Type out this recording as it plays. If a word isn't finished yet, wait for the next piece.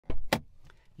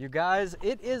You guys,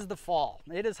 it is the fall.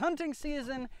 It is hunting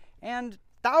season, and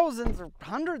thousands or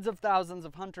hundreds of thousands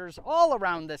of hunters all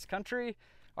around this country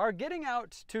are getting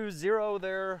out to zero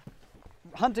their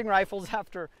hunting rifles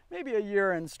after maybe a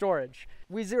year in storage.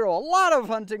 We zero a lot of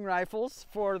hunting rifles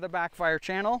for the Backfire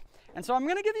channel, and so I'm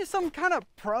going to give you some kind of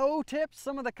pro tips,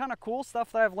 some of the kind of cool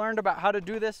stuff that I've learned about how to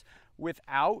do this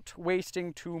without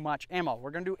wasting too much ammo.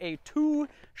 We're going to do a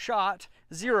 2-shot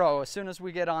zero as soon as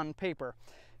we get on paper.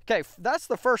 Okay, that's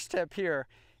the first tip here.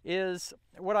 Is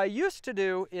what I used to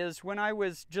do is when I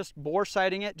was just bore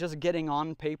sighting it, just getting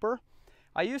on paper,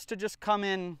 I used to just come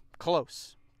in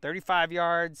close, 35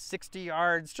 yards, 60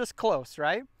 yards, just close,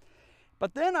 right?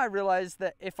 But then I realized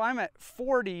that if I'm at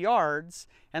 40 yards,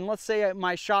 and let's say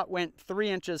my shot went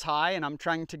 3 inches high and I'm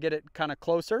trying to get it kind of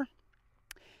closer,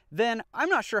 then I'm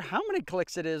not sure how many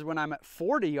clicks it is when I'm at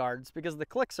 40 yards, because the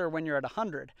clicks are when you're at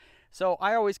 100. So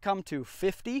I always come to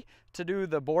 50 to do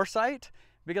the bore sight,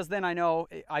 because then I know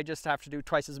I just have to do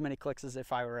twice as many clicks as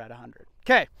if I were at 100.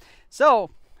 Okay,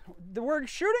 so we're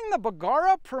shooting the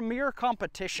Bergara Premier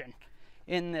Competition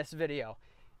in this video.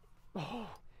 Oh,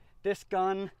 this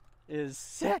gun is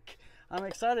sick. I'm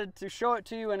excited to show it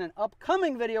to you in an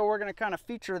upcoming video. We're gonna kind of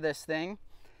feature this thing.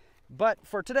 But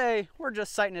for today, we're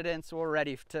just sighting it in, so we're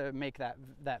ready to make that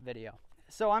video.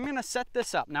 So I'm gonna set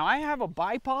this up. Now I have a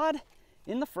bipod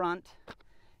in the front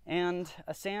and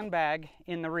a sandbag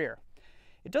in the rear.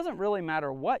 It doesn't really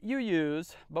matter what you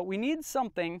use, but we need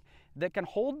something that can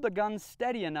hold the gun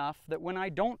steady enough that when I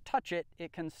don't touch it,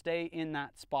 it can stay in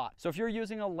that spot. So if you're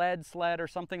using a lead sled or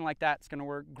something like that, it's gonna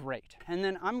work great. And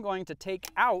then I'm going to take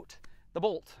out the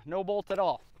bolt, no bolt at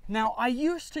all. Now, I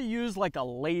used to use like a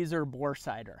laser bore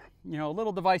sighter. You know, a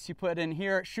little device you put in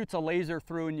here, it shoots a laser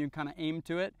through and you kind of aim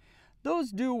to it.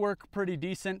 Those do work pretty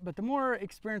decent, but the more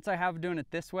experience I have doing it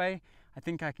this way, I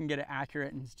think I can get it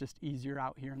accurate and it's just easier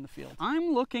out here in the field.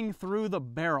 I'm looking through the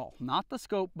barrel, not the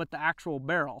scope, but the actual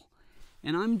barrel.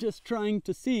 And I'm just trying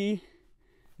to see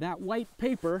that white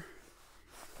paper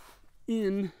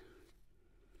in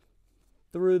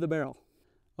through the barrel.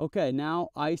 Okay, now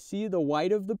I see the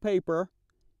white of the paper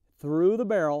through the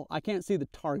barrel. I can't see the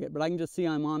target, but I can just see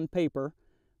I'm on paper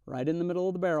right in the middle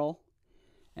of the barrel.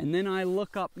 And then I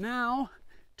look up now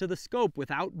to the scope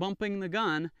without bumping the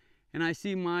gun, and I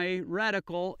see my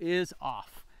reticle is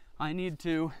off. I need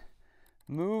to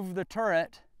move the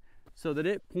turret so that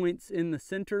it points in the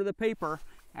center of the paper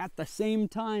at the same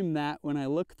time that when I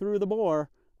look through the bore,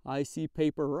 I see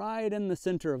paper right in the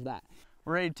center of that.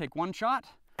 We're ready to take one shot,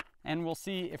 and we'll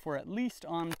see if we're at least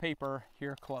on paper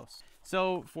here close.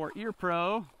 So for Ear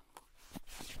Pro,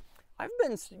 I've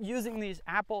been using these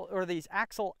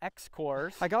Axle X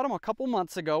cores. I got them a couple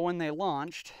months ago when they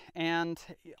launched, and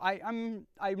I'm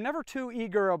never too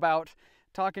eager about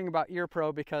talking about Ear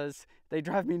Pro because they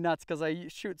drive me nuts because I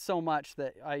shoot so much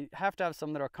that I have to have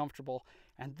some that are comfortable,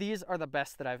 and these are the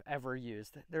best that I've ever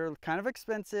used. They're kind of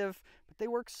expensive, but they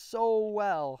work so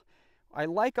well. I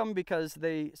like them because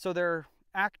they're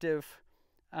active,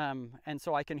 and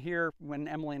so I can hear when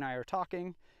Emily and I are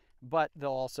talking, but they'll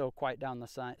also quiet down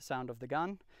the sound of the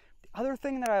gun. The other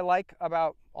thing that I like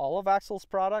about all of Axle's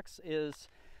products is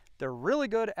they're really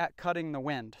good at cutting the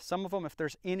wind. Some of them, if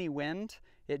there's any wind,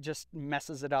 it just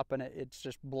messes it up and it's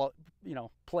just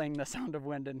playing the sound of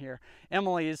wind in here.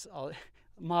 Emily's, I'll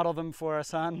model them for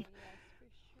us, hon. Yes,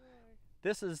 for sure.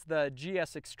 This is the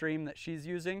GS Extreme that she's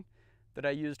using that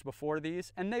I used before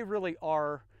these, and they really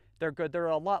are, they're good. They're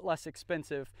a lot less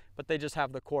expensive, but they just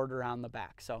have the cord around the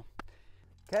back. So,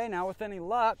 okay, now with any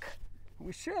luck,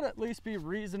 we should at least be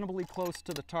reasonably close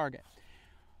to the target.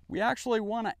 We actually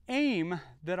want to aim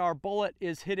that our bullet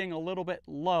is hitting a little bit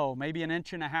low, maybe 1.5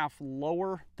 inches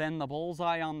lower than the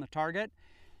bullseye on the target,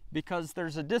 because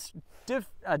there's a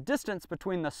distance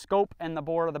between the scope and the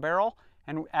bore of the barrel,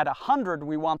 and at 100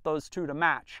 we want those two to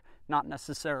match, not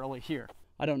necessarily here.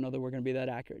 I don't know that we're going to be that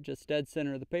accurate, just dead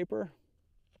center of the paper.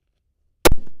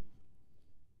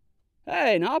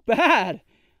 Hey, not bad.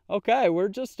 Okay, we're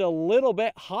just a little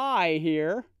bit high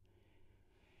here.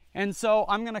 And so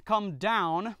I'm gonna come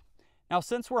down. Now,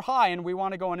 since we're high and we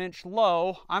wanna go 1 inch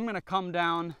low, I'm gonna come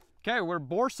down. Okay, we're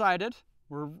bore sighted.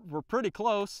 We're pretty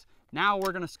close. Now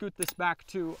we're gonna scoot this back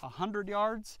to 100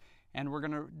 yards, and we're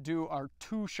gonna do our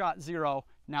 2-shot zero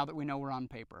now that we know we're on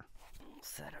paper.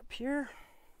 Set up here,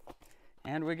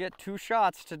 and we get 2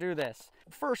 shots to do this.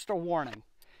 First, a warning.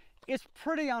 It's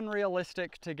pretty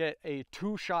unrealistic to get a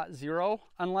 2-shot zero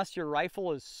unless your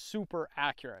rifle is super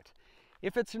accurate.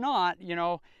 If it's not,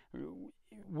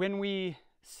 when we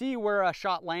see where a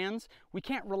shot lands, we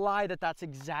can't rely that that's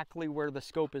exactly where the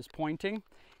scope is pointing.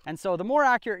 And so the more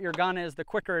accurate your gun is, the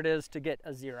quicker it is to get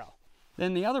a zero.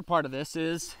 Then the other part of this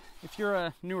is, if you're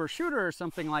a newer shooter or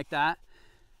something like that,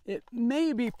 it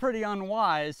may be pretty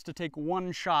unwise to take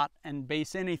one shot and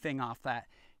base anything off that.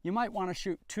 You might want to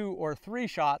shoot 2 or 3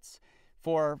 shots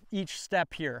for each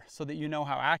step here so that you know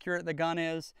how accurate the gun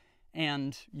is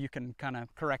and you can kind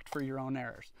of correct for your own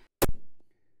errors.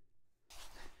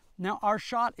 Now our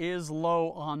shot is low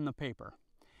on the paper.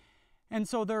 And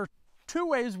so there are 2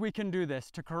 ways we can do this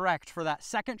to correct for that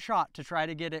second shot to try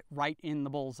to get it right in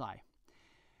the bullseye.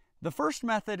 The first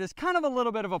method is kind of a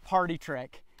little bit of a party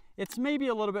trick. It's maybe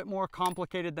a little bit more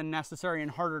complicated than necessary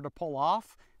and harder to pull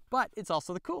off, but it's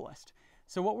also the coolest.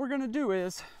 So what we're gonna do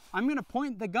is, I'm gonna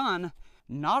point the gun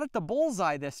not at the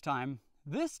bullseye this time.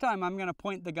 This time I'm gonna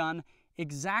point the gun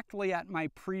exactly at my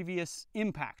previous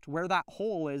impact, where that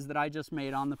hole is that I just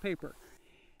made on the paper.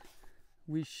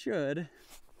 We should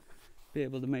be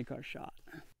able to make our shot.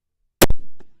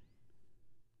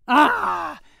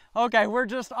 Ah! Okay, we're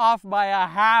just off by a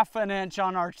 ½ an inch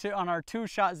on our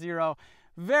 2-shot 0.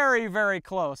 Very, very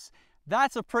close.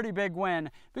 That's a pretty big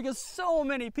win because so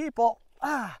many people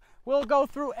will go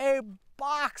through a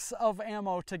box of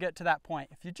ammo to get to that point.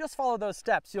 If you just follow those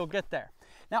steps, you'll get there.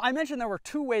 Now, I mentioned there were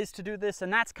 2 ways to do this,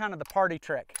 and that's kind of the party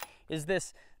trick, is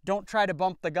this don't try to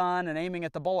bump the gun and aiming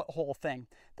at the bullet hole thing.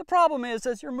 The problem is,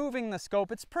 as you're moving the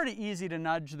scope, it's pretty easy to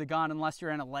nudge the gun unless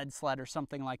you're in a lead sled or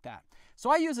something like that.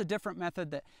 So I use a different method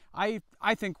that I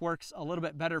think works a little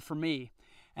bit better for me.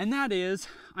 And that is,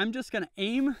 I'm just gonna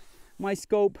aim my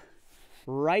scope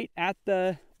right at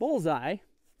the bullseye,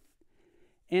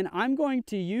 and I'm going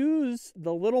to use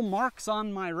the little marks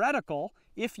on my reticle,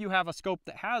 if you have a scope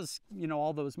that has, you know,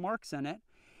 all those marks in it,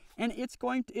 and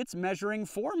it's measuring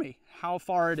for me how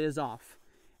far it is off.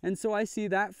 And so I see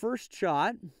that first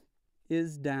shot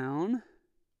is down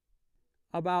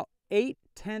about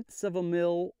 0.8 of a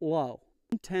mil low,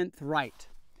 1/10 right.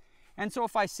 And so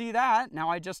if I see that, now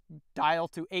I just dial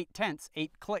to 0.8,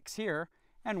 8 clicks here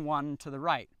and 1 to the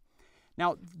right.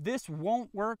 Now, this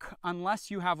won't work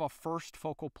unless you have a first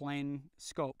focal plane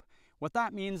scope. What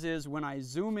that means is when I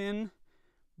zoom in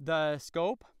the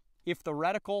scope, if the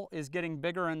reticle is getting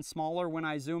bigger and smaller when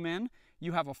I zoom in,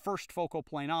 you have a first focal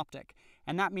plane optic.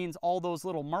 And that means all those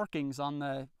little markings on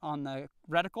the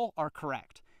reticle are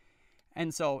correct.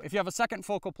 And so if you have a second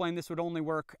focal plane, this would only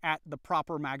work at the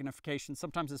proper magnification.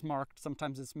 Sometimes it's marked,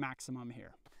 sometimes it's maximum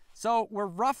here. So we're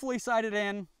roughly sighted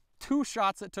in. 2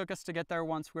 shots it took us to get there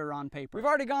once we were on paper. We've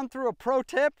already gone through a pro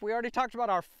tip. We already talked about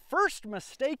our first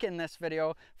mistake in this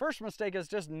video. First mistake is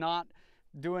just not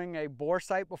doing a bore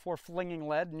sight before flinging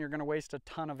lead, and you're gonna waste a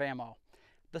ton of ammo.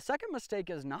 The second mistake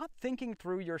is not thinking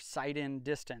through your sight-in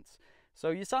distance. So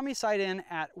you saw me sight in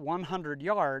at 100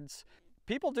 yards.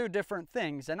 People do different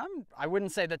things, and I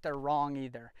wouldn't say that they're wrong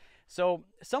either. So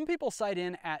some people sight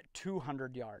in at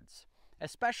 200 yards.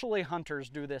 Especially hunters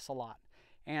do this a lot.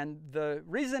 And the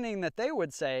reasoning that they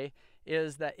would say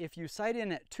is that if you sight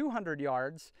in at 200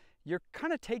 yards, you're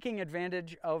kind of taking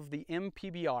advantage of the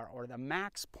MPBR, or the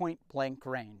max point blank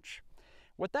range.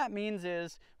 What that means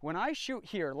is when I shoot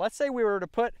here, let's say we were to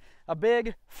put a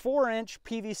big 4-inch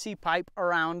PVC pipe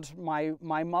around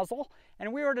my muzzle,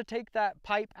 and we were to take that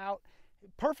pipe out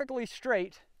perfectly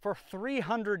straight for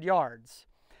 300 yards.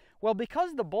 Well,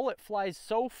 because the bullet flies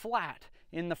so flat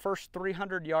in the first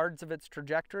 300 yards of its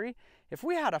trajectory, if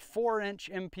we had a 4-inch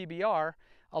MPBR,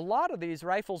 a lot of these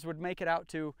rifles would make it out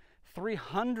to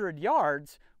 300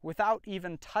 yards without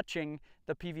even touching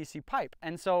the PVC pipe.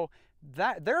 And so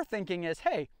that their thinking is,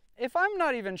 hey, if I'm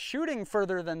not even shooting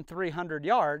further than 300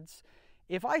 yards,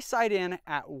 if I sight in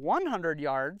at 100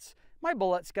 yards, my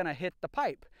bullet's gonna hit the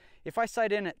pipe. If I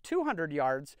sight in at 200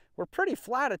 yards, we're pretty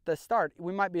flat at the start.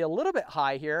 We might be a little bit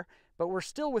high here, but we're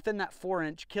still within that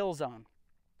 4-inch kill zone.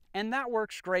 And that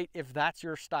works great if that's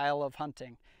your style of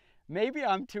hunting. Maybe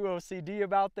I'm too OCD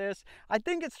about this. I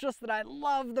think it's just that I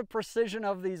love the precision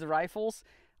of these rifles.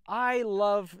 I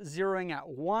love zeroing at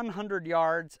 100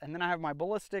 yards, and then I have my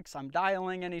ballistics. I'm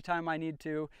dialing anytime I need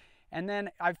to. And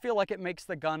then I feel like it makes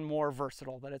the gun more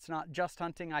versatile, that it's not just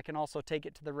hunting. I can also take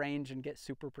it to the range and get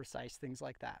super precise, things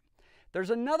like that. There's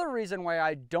another reason why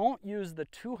I don't use the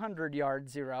 200-yard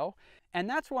zero, and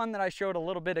that's one that I showed a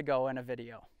little bit ago in a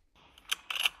video.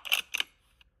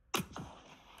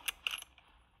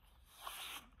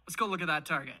 Let's go look at that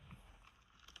target.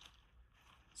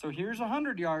 So here's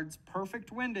 100 yards, perfect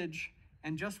windage,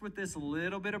 and just with this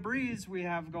little bit of breeze we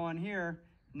have going here,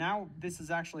 now this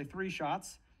is actually 3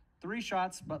 shots. 3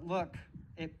 shots, but look,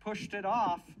 it pushed it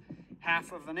off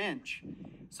 1/2 of an inch.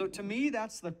 So to me,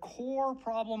 that's the core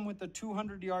problem with the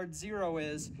 200-yard zero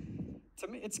is, to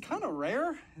me, it's kind of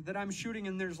rare that I'm shooting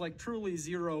and there's like truly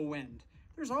zero wind.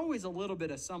 there's always a little bit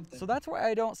of something. So that's why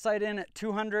I don't sight in at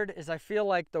 200, is I feel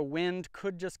like the wind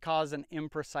could just cause an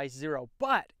imprecise zero.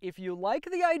 But if you like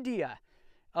the idea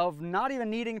of not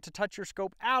even needing to touch your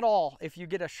scope at all if you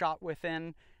get a shot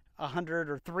within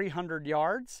 100 or 300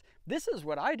 yards, this is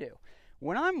what I do.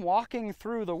 When I'm walking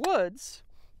through the woods,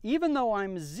 even though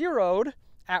I'm zeroed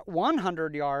at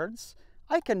 100 yards,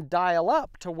 I can dial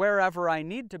up to wherever I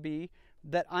need to be,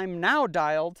 that I'm now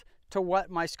dialed to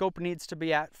what my scope needs to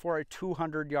be at for a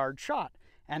 200-yard shot.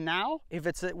 And now, if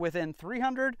it's within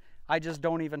 300, I just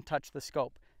don't even touch the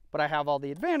scope. But I have all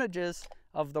the advantages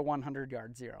of the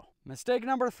 100-yard zero. Mistake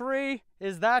number 3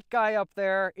 is that guy up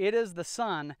there. It is the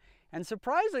sun. And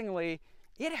surprisingly,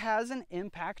 it has an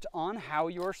impact on how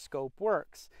your scope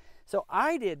works. So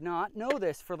I did not know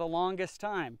this for the longest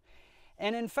time.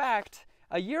 And in fact,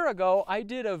 a year ago, I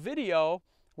did a video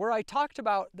where I talked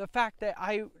about the fact that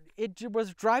it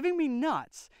was driving me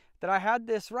nuts that I had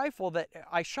this rifle that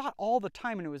I shot all the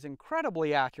time and it was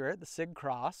incredibly accurate, the Sig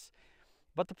Cross.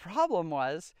 But the problem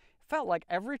was, it felt like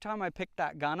every time I picked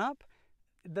that gun up,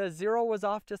 the zero was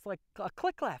off just like a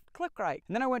click left, click right.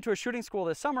 And then I went to a shooting school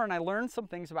this summer and I learned some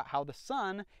things about how the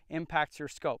sun impacts your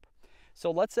scope. So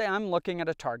let's say I'm looking at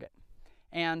a target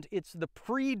and it's the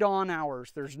pre-dawn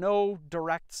hours. There's no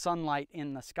direct sunlight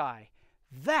in the sky.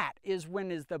 That is when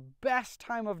is the best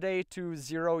time of day to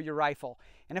zero your rifle.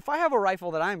 And if I have a rifle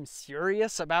that I'm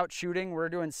serious about shooting, we're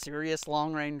doing serious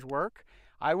long range work,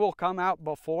 I will come out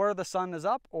before the sun is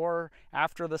up or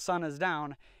after the sun is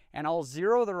down, and I'll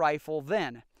zero the rifle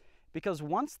then. Because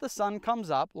once the sun comes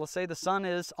up, let's say the sun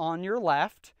is on your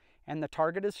left and the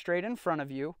target is straight in front of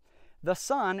you, the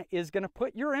sun is going to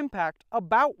put your impact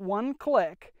about 1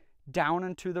 click down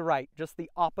and to the right, just the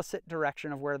opposite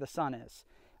direction of where the sun is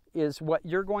what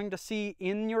you're going to see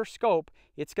in your scope.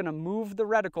 It's going to move the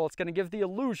reticle. It's going to give the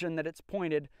illusion that it's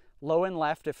pointed low and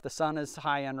left if the sun is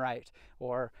high and right,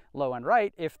 or low and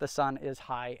right if the sun is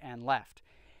high and left.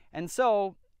 And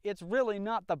so it's really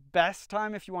not the best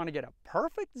time if you want to get a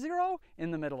perfect zero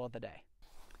in the middle of the day.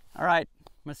 All right,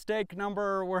 mistake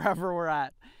number wherever we're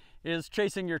at is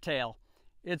chasing your tail.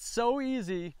 It's so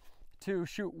easy to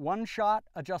shoot one shot,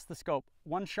 adjust the scope,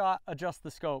 one shot, adjust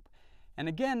the scope. And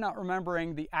again, not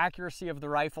remembering the accuracy of the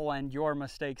rifle and your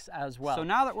mistakes as well. So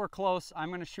now that we're close, I'm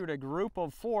going to shoot a group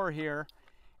of 4 here,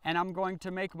 and I'm going to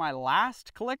make my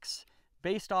last clicks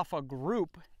based off a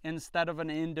group instead of an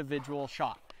individual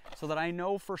shot, so that I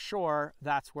know for sure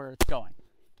that's where it's going.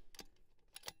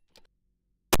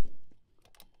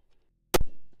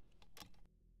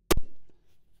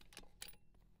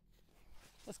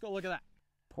 Let's go look at that.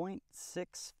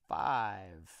 0.65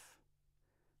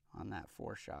 on that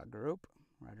 4-shot group,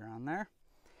 right around there.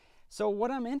 So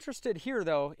what I'm interested here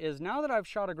though is, now that I've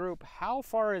shot a group, how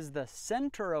far is the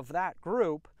center of that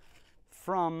group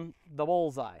from the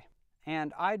bullseye?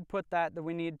 And I'd put that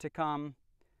we need to come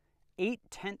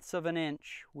 0.8 of an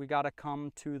inch, we got to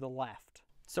come to the left.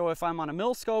 So if I'm on a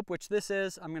mil scope, which this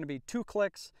is, I'm going to be 2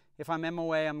 clicks. If I'm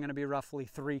MOA, I'm going to be roughly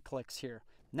 3 clicks here.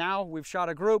 Now we've shot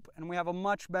a group and we have a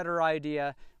much better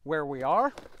idea where we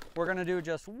are. We're going to do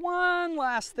just one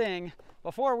last thing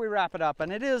before we wrap it up,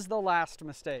 and it is the last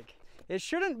mistake. It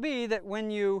shouldn't be that when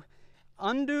you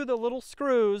undo the little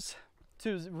screws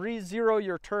to re-zero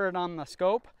your turret on the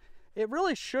scope, it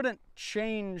really shouldn't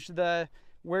change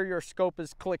where your scope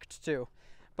is clicked to.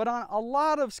 But on a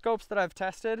lot of scopes that I've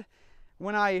tested,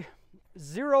 when I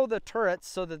zero the turrets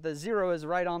so that the zero is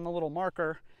right on the little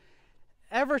marker,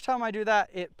 every time I do that,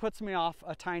 it puts me off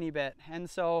a tiny bit. And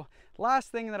so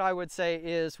last thing that I would say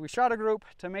is, we shot a group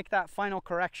to make that final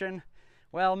correction.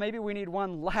 Well, maybe we need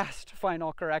one last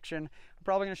final correction. I'm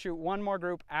probably going to shoot one more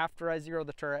group after I zero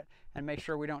the turret and make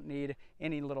sure we don't need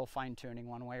any little fine tuning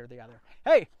one way or the other.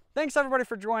 Hey, thanks everybody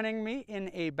for joining me in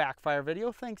a Backfire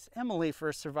video. Thanks Emily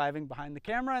for surviving behind the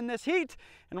camera in this heat,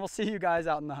 and we'll see you guys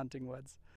out in the hunting woods.